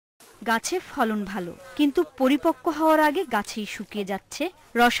গাছে ফলন ভালো, কিন্তু পরিপক্ক হওয়ার আগে গাছেই শুকিয়ে যাচ্ছে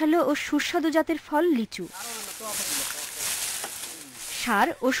রসালো ও সুস্বাদু জাতের ফল লিচু। সার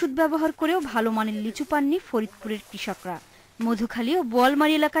ওষুধ ব্যবহার করেও ভালো মানের লিচু পাননি ফরিদপুরের কৃষকরা। মধুখালী ও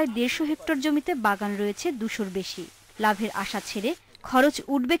বোয়ালমারী এলাকায় 150 হেক্টর জমিতে বাগান রয়েছে 200-র বেশি। লাভের আশা ছেড়ে খরচ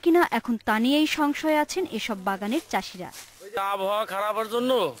উঠবে কিনা এখন তা নিয়েই সংশয়ে আছেন এসব বাগানের চাষিরা। আবহাওয়া খারাপের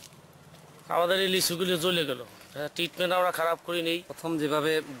জন্য আমাদের এই লিচুগুলো জ্বলে গেল। ট্রিটমেন্ট আমরা খারাপ করি নেই। প্রথম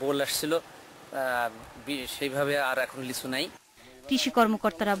যেভাবে বোল আসছিল সেইভাবে আর এখন লিচু নাই। কৃষি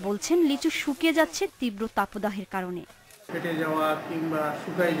কর্মকর্তারা বলছেন লিচু শুকিয়ে যাচ্ছে তীব্র তাপদাহের কারণে। ফেটে যাওয়া কিংবা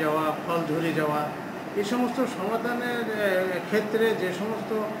শুকাই যাওয়া, ফল ঝরে যাওয়া, এই সমস্ত সমাধানের ক্ষেত্রে যে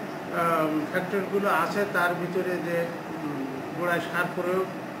সমস্ত ফ্যাক্টরগুলো আছে তার ভিতরে যে গোড়ায় সার প্রয়োগ,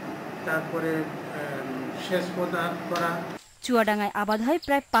 তারপরে সেচ প্রদান করা। চুয়াডাঙ্গায় আবাদ হয়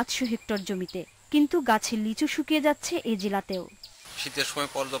প্রায় 500 হেক্টর জমিতে, কিন্তু গাছের লিচু শুকিয়ে যাচ্ছে এ জেলাতেও। শীতের সময়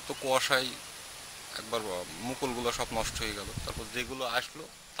পর্যাপ্ত কুয়াশায় একবার মুকুলগুলো সব নষ্ট হয়ে গেল, তারপর যেগুলো আসলো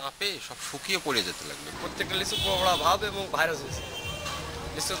তাপে সব শুকিয়ে পড়ে যেতে লাগলো। প্রত্যেকটা লিচু পোড়া ভাব এবং ভাইরাস হয়েছে,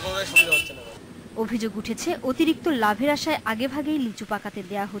 লিচু পোড়ায় সুবিধা হচ্ছে না। অভিযোগ উঠেছে অতিরিক্ত লাভের আশায় আগেভাগেই লিচু পাকাতে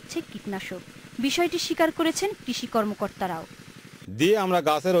দেয়া হচ্ছে কীটনাশক। বিষয়টি স্বীকার করেছেন কৃষি কর্মকর্তারাও। দিয়ে আমরা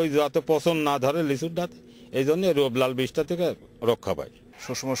গাছের ওই যাতে পচন না ধরে লিচুর ডাতে, এই জন্য রোগলাল বিষটা থেকে রক্ষা পাই।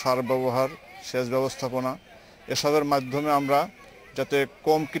 সুষম সার ব্যবহার, সেচ ব্যবস্থাপনা, এসবের মাধ্যমে আমরা যাতে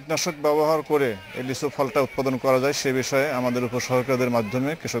কম কীটনাশক ব্যবহার করে এই লিচু ফলটা উৎপাদন করা যায় সে বিষয়ে আমাদের উপসহকারীদের মাধ্যমে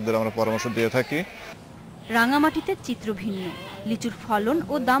কৃষকদের আমরা পরামর্শ দিয়ে থাকি। রাঙামাটিতে চিত্র ভিন্ন। লিচুর ফলন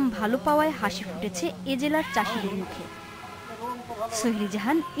ও দাম ভালো পাওয়ায় হাসি ফুটেছে এ জেলার চাষিদের মুখে। সোহেলি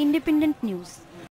জাহান, ইন্ডিপেন্ডেন্ট নিউজ।